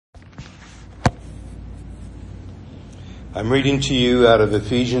I'm reading to you out of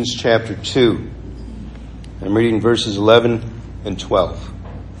Ephesians chapter 2. I'm reading verses 11 and 12.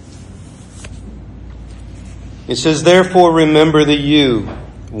 It says, "Therefore remember that you,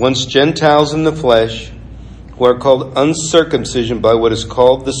 once Gentiles in the flesh, who are called uncircumcision by what is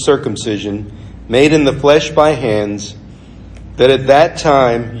called the circumcision, made in the flesh by hands, that at that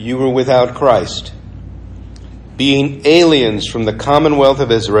time you were without Christ, being aliens from the commonwealth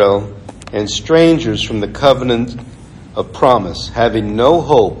of Israel and strangers from the covenant of promise, having no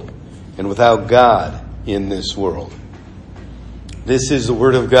hope and without God in this world." This is the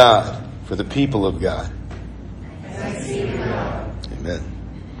word of God for the people of God. Amen.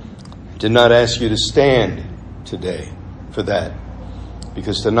 I did not ask you to stand today for that,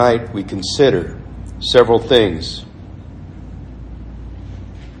 because tonight we consider several things.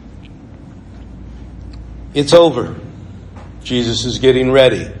 It's over. Jesus is getting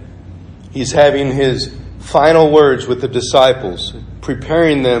ready. He's having his final words with the disciples,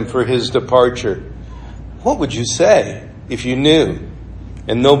 preparing them for his departure. What would you say if you knew,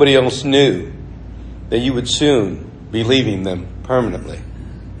 and nobody else knew, that you would soon be leaving them permanently?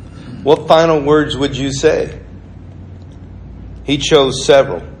 What final words would you say? He chose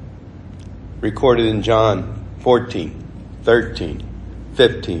several, recorded in John 14, 13,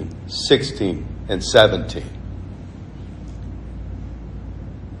 15, 16, and 17.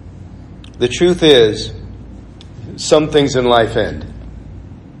 The truth is, some things in life end.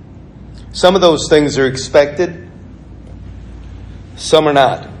 Some of those things are expected. Some are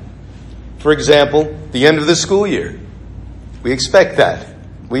not. For example, the end of the school year. We expect that.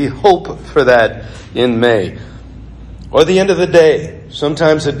 We hope for that in May. Or the end of the day.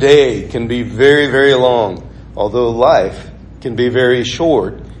 Sometimes a day can be very, very long, although life can be very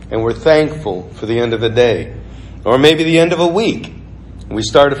short, and we're thankful for the end of a day. Or maybe the end of a week. We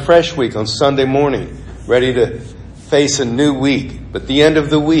start a fresh week on Sunday morning, ready to face a new week. But the end of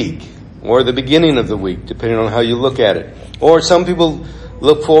the week, or the beginning of the week, depending on how you look at it. Or some people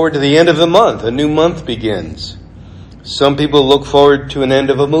look forward to the end of the month. A new month begins. Some people look forward to an end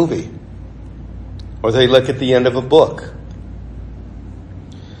of a movie. Or they look at the end of a book.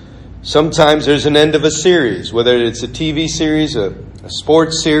 Sometimes there's an end of a series, whether it's a TV series, a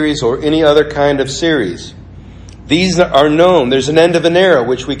sports series, or any other kind of series. These are known. There's an end of an era,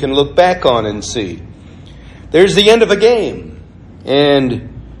 which we can look back on and see. There's the end of a game. And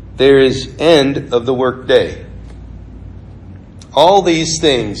there is end of the workday. All these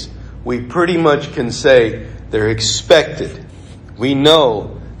things, we pretty much can say they're expected. We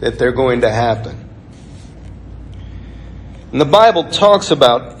know that they're going to happen. And the Bible talks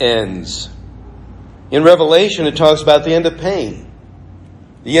about ends. In Revelation, it talks about the end of pain,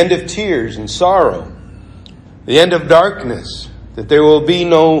 the end of tears and sorrow, the end of darkness, that there will be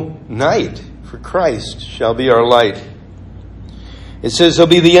no night, for Christ shall be our light. It says there'll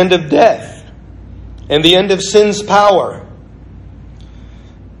be the end of death and the end of sin's power.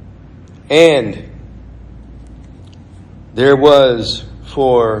 And there was,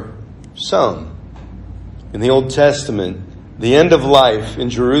 for some in the Old Testament, the end of life in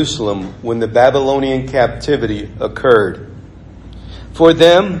Jerusalem when the Babylonian captivity occurred. For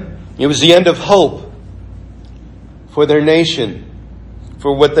them, it was the end of hope for their nation,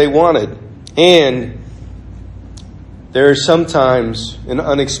 for what they wanted. And there is sometimes an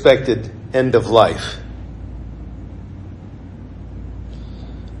unexpected end of life.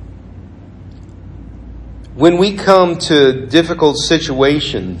 When we come to difficult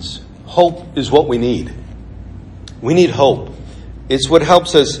situations, hope is what we need. We need hope. It's what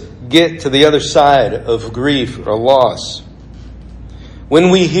helps us get to the other side of grief or loss.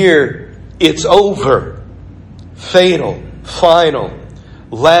 When we hear, "It's over," fatal, final,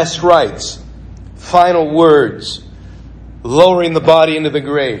 last rites, final words, lowering the body into the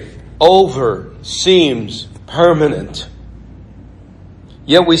grave, over seems permanent.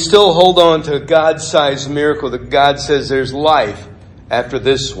 Yet we still hold on to a God-sized miracle that God says there's life after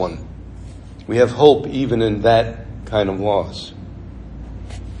this one. We have hope even in that kind of loss.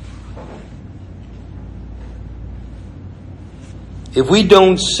 If we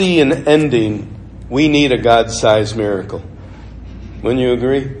don't see an ending, we need a God-sized miracle. Wouldn't you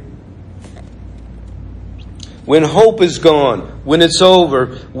agree? When hope is gone, when it's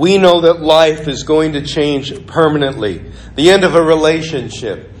over, we know that life is going to change permanently. The end of a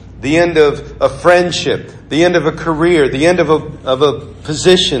relationship, the end of a friendship, the end of a career, the end of a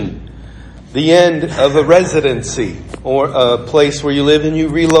position, the end of a residency or a place where you live and you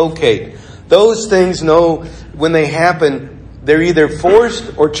relocate. Those things, know when they happen, they're either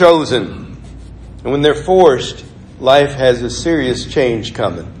forced or chosen. And when they're forced, life has a serious change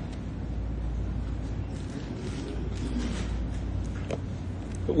coming.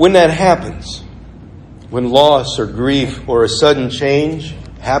 When that happens, when loss or grief or a sudden change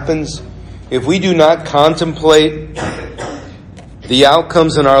happens, if we do not contemplate the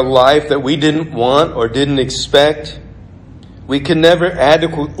outcomes in our life that we didn't want or didn't expect, we can never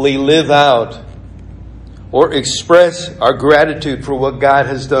adequately live out or express our gratitude for what God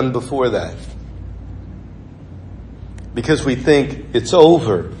has done before that. Because we think it's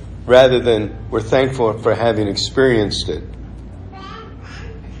over rather than we're thankful for having experienced it.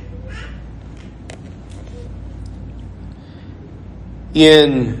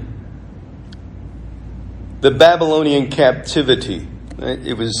 In the Babylonian captivity,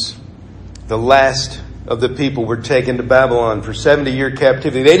 it was the last of the people were taken to Babylon for 70-year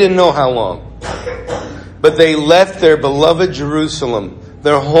captivity. They didn't know how long. But they left their beloved Jerusalem,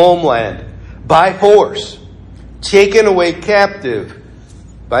 their homeland, by force, taken away captive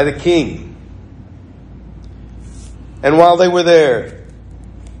by the king. And while they were there,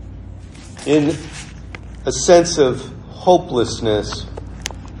 in a sense of hopelessness,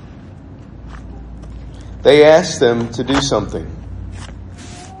 they asked them to do something.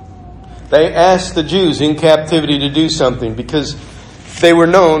 They asked the Jews in captivity to do something because they were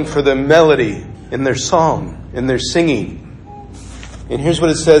known for the melody in their song, in their singing. And here's what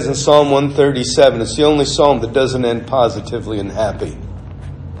it says in Psalm 137. It's the only psalm that doesn't end positively and happy.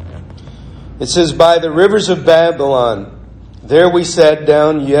 It says, "By the rivers of Babylon, there we sat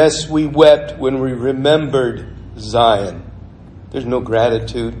down. Yes, we wept when we remembered Zion." There's no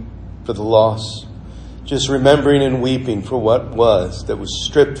gratitude for the loss. Just remembering and weeping for what was, that was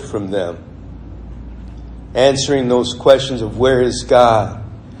stripped from them. Answering those questions of where is God?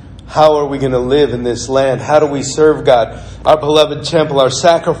 How are we going to live in this land? How do we serve God? Our beloved temple, our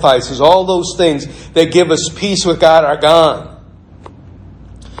sacrifices, all those things that give us peace with God are gone.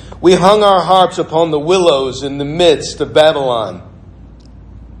 We hung our harps upon the willows in the midst of Babylon,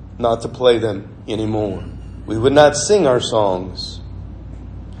 not to play them anymore. We would not sing our songs.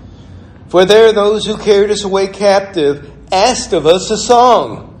 For there those who carried us away captive asked of us a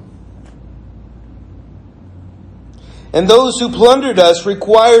song. And those who plundered us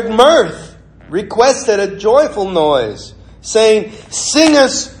required mirth, requested a joyful noise, saying, "Sing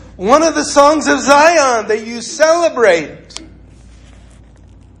us one of the songs of Zion that you celebrate."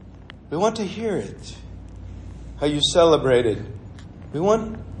 We want to hear it, how you celebrated. We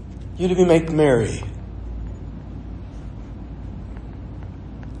want you to make merry.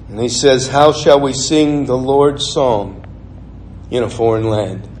 And he says, "How shall we sing the Lord's song in a foreign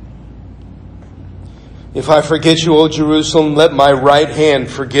land? If I forget you, O Jerusalem, let my right hand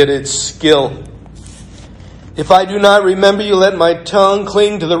forget its skill. If I do not remember you, let my tongue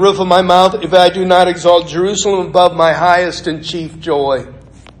cling to the roof of my mouth. If I do not exalt Jerusalem above my highest and chief joy.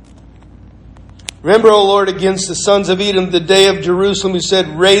 Remember, O Lord, against the sons of Edom, the day of Jerusalem, who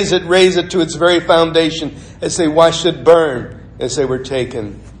said, raise it to its very foundation, as they watched it burn, as they were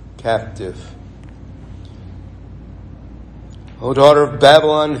taken captive. O daughter of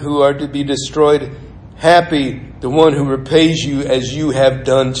Babylon, who are to be destroyed, happy the one who repays you as you have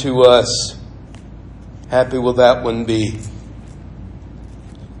done to us." Happy will that one be.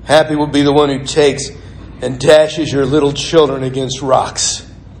 Happy will be the one who takes and dashes your little children against rocks.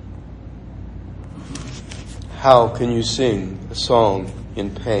 How can you sing a song in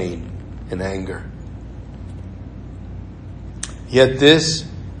pain and anger? Yet this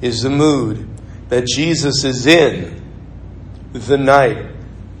is the mood that Jesus is in the night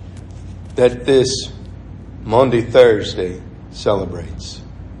that this Maundy Thursday celebrates.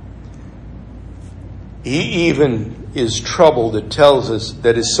 He even is troubled. It tells us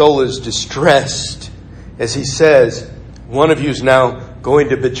that his soul is distressed as he says, one of you is now going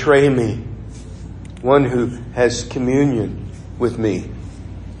to betray me, one who has communion with me,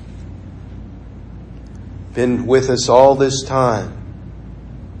 been with us all this time,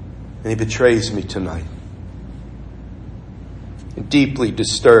 and he betrays me tonight. Deeply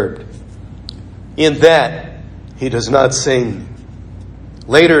disturbed. In that, he does not sing.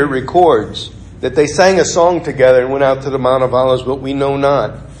 Later it records that they sang a song together and went out to the Mount of Olives, but we know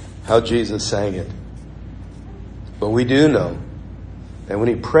not how Jesus sang it. But we do know that when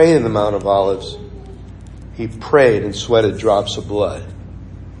he prayed in the Mount of Olives, he prayed and sweated drops of blood.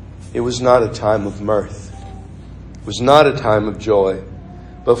 It was not a time of mirth. It was not a time of joy.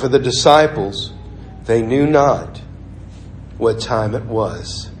 But for the disciples, they knew not what time it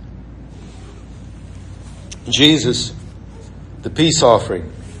was. Jesus, the peace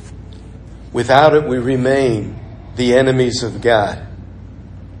offering. Without it, we remain the enemies of God.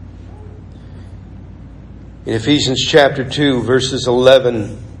 In Ephesians chapter 2, verses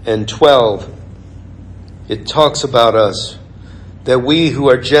 11 and 12, it talks about us that we who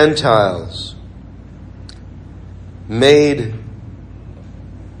are Gentiles, made,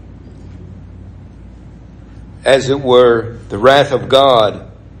 as it were, the wrath of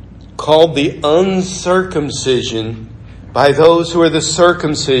God, called the uncircumcision by those who are the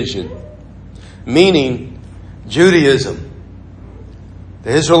circumcision, meaning Judaism.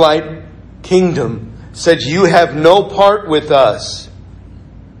 The Israelite kingdom said, you have no part with us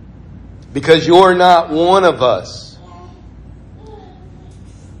because you're not one of us.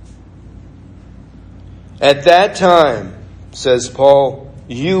 At that time, says Paul,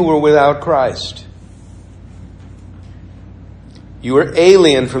 you were without Christ. You were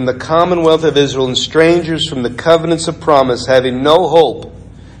alien from the commonwealth of Israel and strangers from the covenants of promise, having no hope.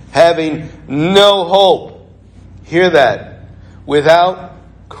 Having no hope. Hear that. Without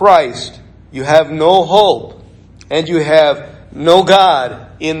Christ, you have no hope. And you have no God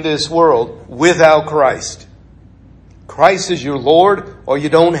in this world without Christ. Christ is your Lord, or you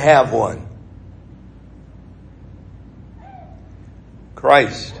don't have one.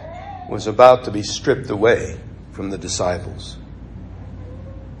 Christ was about to be stripped away from the disciples.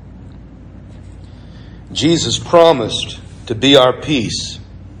 Jesus promised to be our peace.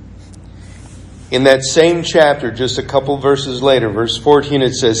 In that same chapter, just a couple verses later, verse 14,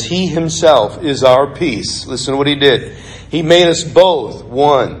 it says, He Himself is our peace. Listen to what He did. He made us both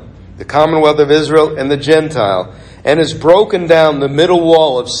one, the commonwealth of Israel and the Gentile, and has broken down the middle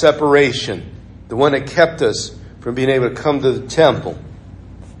wall of separation, the one that kept us from being able to come to the temple.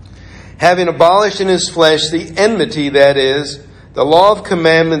 Having abolished in His flesh the enmity, that is, the law of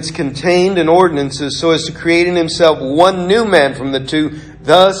commandments contained in ordinances, so as to create in Himself one new man from the two,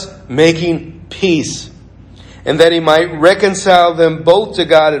 thus making peace. And that He might reconcile them both to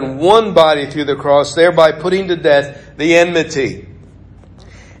God in one body through the cross, thereby putting to death the enmity.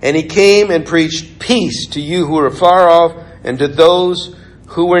 And He came and preached peace to you who are far off and to those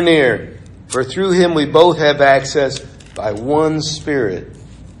who were near. For through Him we both have access by one Spirit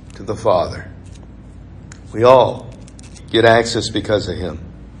to the Father. We all get access because of Him.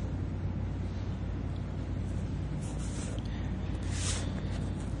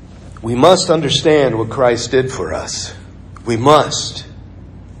 We must understand what Christ did for us. We must.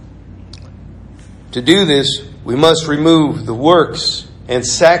 To do this, we must remove the works and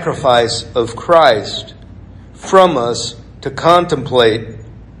sacrifice of Christ from us to contemplate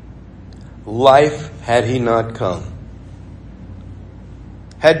life had He not come.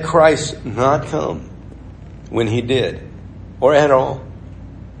 Had Christ not come when He did, or at all.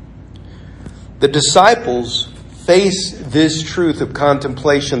 The disciples face this truth of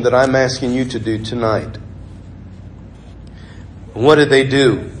contemplation that I'm asking you to do tonight. What did they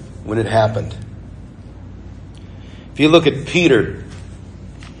do when it happened? If you look at Peter,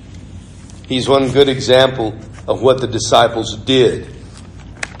 he's one good example of what the disciples did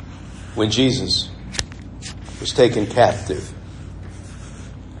when Jesus was taken captive.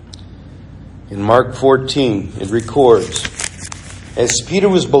 In Mark 14, it records, as Peter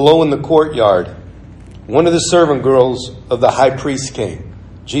was below in the courtyard, one of the servant girls of the high priest came.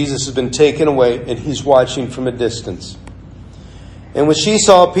 Jesus has been taken away, and he's watching from a distance. And when she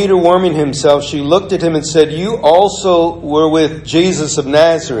saw Peter warming himself, she looked at him and said, You also were with Jesus of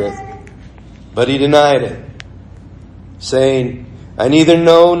Nazareth. But he denied it, saying, I neither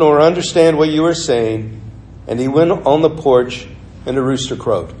know nor understand what you are saying. And he went on the porch, and a rooster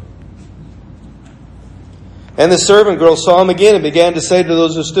crowed. And the servant girl saw him again and began to say to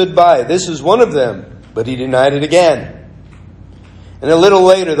those who stood by, This is one of them. But he denied it again. And a little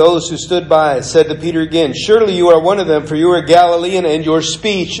later, those who stood by said to Peter again, Surely you are one of them, for you are a Galilean, and your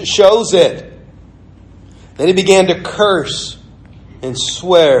speech shows it. Then he began to curse and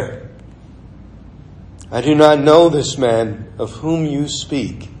swear, I do not know this man of whom you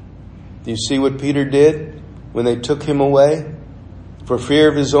speak. Do you see what Peter did when they took him away? For fear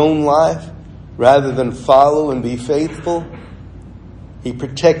of his own life, rather than follow and be faithful, he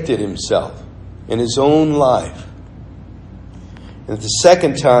protected himself in his own life. And the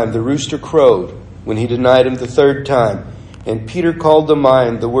second time the rooster crowed when he denied him the third time. And Peter called to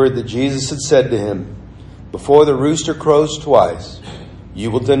mind the word that Jesus had said to him, Before the rooster crows twice,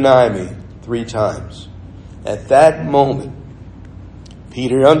 you will deny me 3 times. At that moment,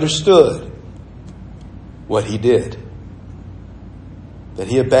 Peter understood what he did. That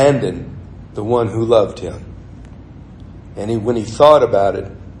he abandoned the one who loved him. And when he thought about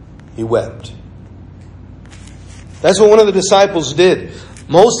it, he wept. That's what one of the disciples did.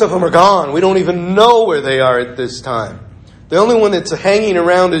 Most of them are gone. We don't even know where they are at this time. The only one that's hanging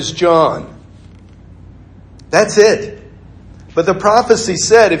around is John. That's it. But the prophecy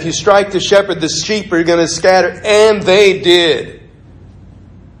said, if you strike the shepherd, the sheep are going to scatter. And they did.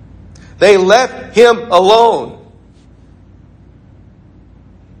 They left him alone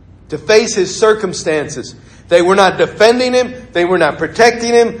to face his circumstances. They were not defending him. They were not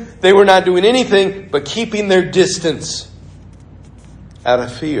protecting him. They were not doing anything but keeping their distance out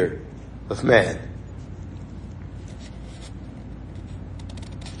of fear of man.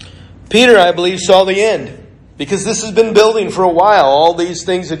 Peter, I believe, saw the end, because this has been building for a while, all these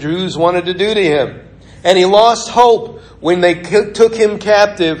things the Jews wanted to do to him. And he lost hope when they took him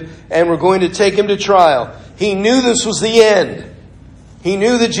captive and were going to take him to trial. He knew this was the end. He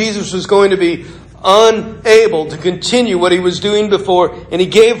knew that Jesus was going to be unable to continue what he was doing before, and he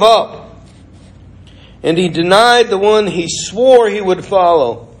gave up. And he denied the one he swore he would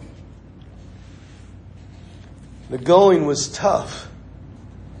follow. The going was tough.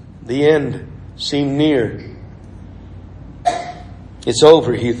 The end seemed near. It's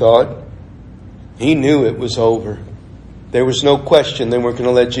over, he thought. He knew it was over. There was no question they weren't going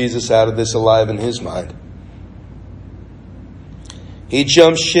to let Jesus out of this alive in his mind. He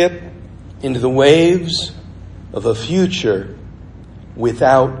jumped ship into the waves of a future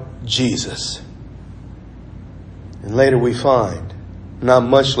without Jesus. And later we find, not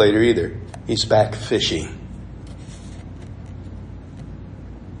much later either, he's back fishing.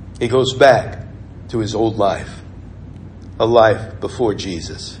 He goes back to his old life, a life before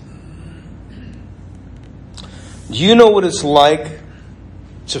Jesus. Do you know what it's like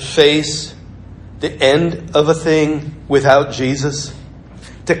to face the end of a thing without Jesus?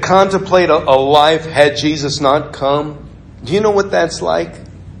 To contemplate a life had Jesus not come? Do you know what that's like?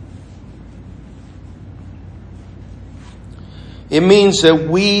 It means that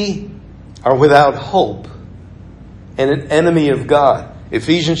we are without hope and an enemy of God.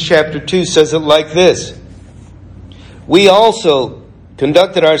 Ephesians chapter 2 says it like this. We also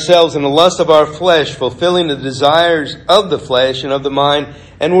conducted ourselves in the lust of our flesh, fulfilling the desires of the flesh and of the mind,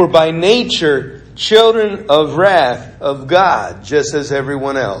 and were by nature children of wrath of God, just as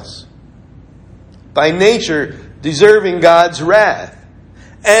everyone else. By nature, deserving God's wrath,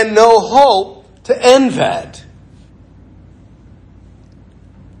 and no hope to end that.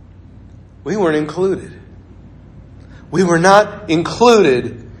 We weren't included. We were not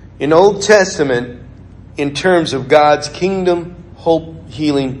included in Old Testament in terms of God's kingdom, hope,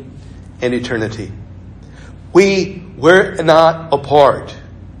 healing, and eternity. We were not a part.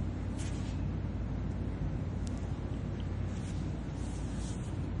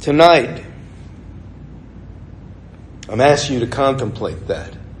 Tonight, I'm asking you to contemplate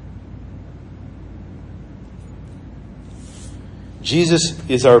that. Jesus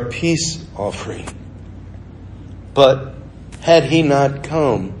is our peace offering. But had he not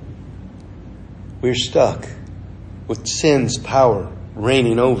come, we're stuck with sin's power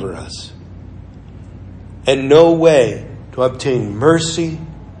reigning over us. And no way to obtain mercy,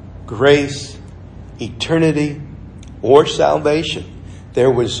 grace, eternity, or salvation. There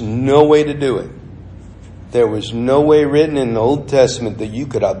was no way to do it. There was no way written in the Old Testament that you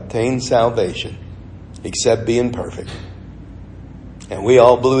could obtain salvation except being perfect. And we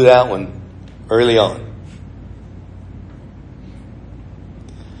all blew that one early on.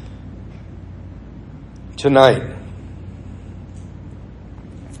 Tonight,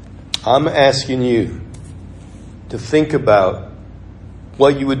 I'm asking you to think about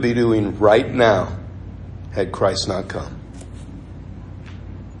what you would be doing right now had Christ not come.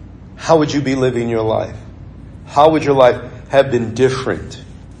 How would you be living your life? How would your life have been different?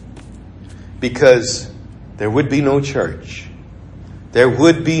 Because there would be no church. There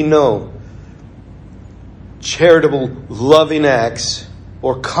would be no charitable, loving acts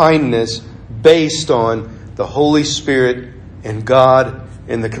or kindness based on the Holy Spirit and God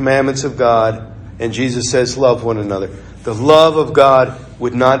and the commandments of God. And Jesus says, love one another. The love of God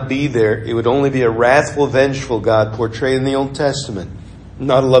would not be there. It would only be a wrathful, vengeful God portrayed in the Old Testament,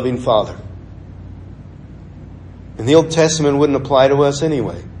 not a loving Father. And the Old Testament wouldn't apply to us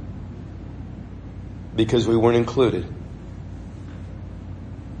anyway, because we weren't included.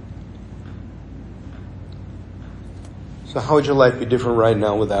 So how would your life be different right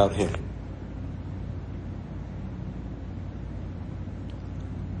now without Him?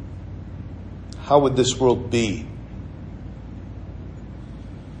 How would this world be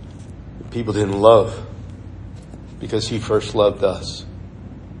if people didn't love because He first loved us?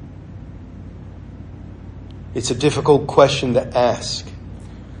 It's a difficult question to ask.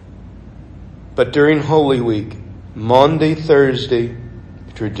 But during Holy Week, Maundy, Thursday,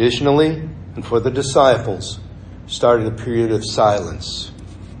 traditionally, and for the disciples, started a period of silence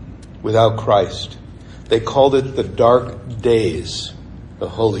without Christ. They called it the dark days of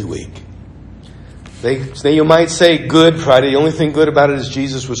Holy Week. You might say Good Friday, the only thing good about it is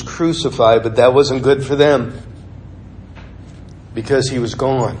Jesus was crucified, but that wasn't good for them. Because he was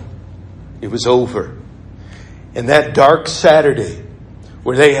gone. It was over. And that dark Saturday,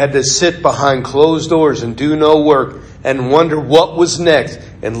 where they had to sit behind closed doors and do no work and wonder what was next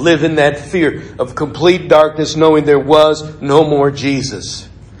and live in that fear of complete darkness, knowing there was no more Jesus.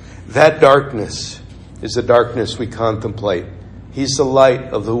 That darkness is the darkness we contemplate. He's the light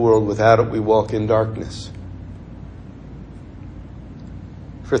of the world. Without it, we walk in darkness.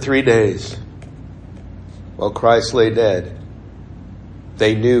 For 3 days, while Christ lay dead,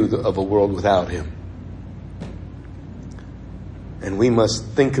 they knew of a world without him. And we must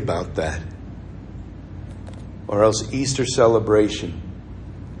think about that. Or else Easter celebration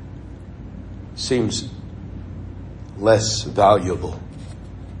seems less valuable.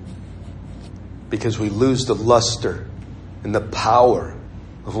 Because we lose the luster and the power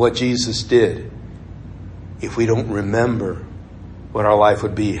of what Jesus did if we don't remember what our life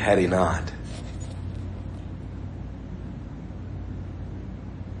would be had he not.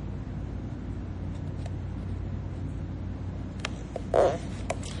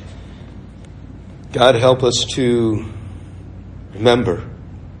 God, help us to remember,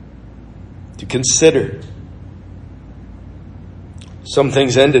 to consider. Some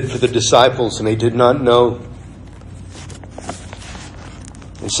things ended for the disciples and they did not know.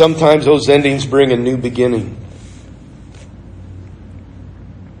 And sometimes those endings bring a new beginning.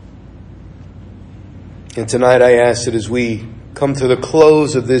 And tonight I ask that as we come to the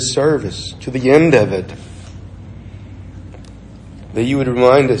close of this service, to the end of it, that you would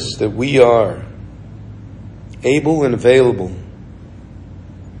remind us that we are able and available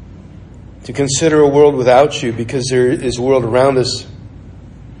to consider a world without you, because there is a world around us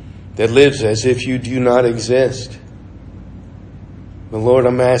that lives as if you do not exist. But Lord,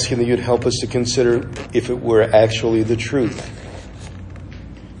 I'm asking that you'd help us to consider if it were actually the truth,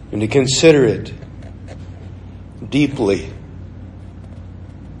 and to consider it deeply,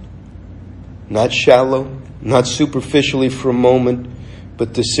 not shallow, not superficially for a moment,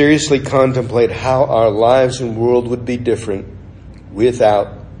 but to seriously contemplate how our lives and world would be different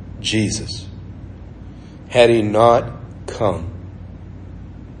without Jesus, had he not come.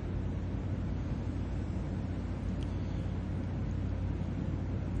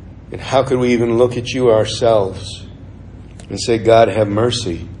 And how could we even look at you ourselves and say, God, have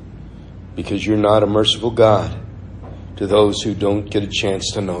mercy, because you're not a merciful God to those who don't get a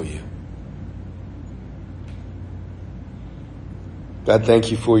chance to know you. God, thank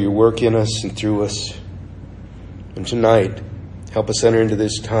you for your work in us and through us. And tonight, help us enter into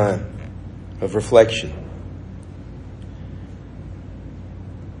this time of reflection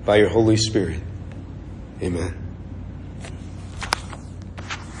by your Holy Spirit. Amen.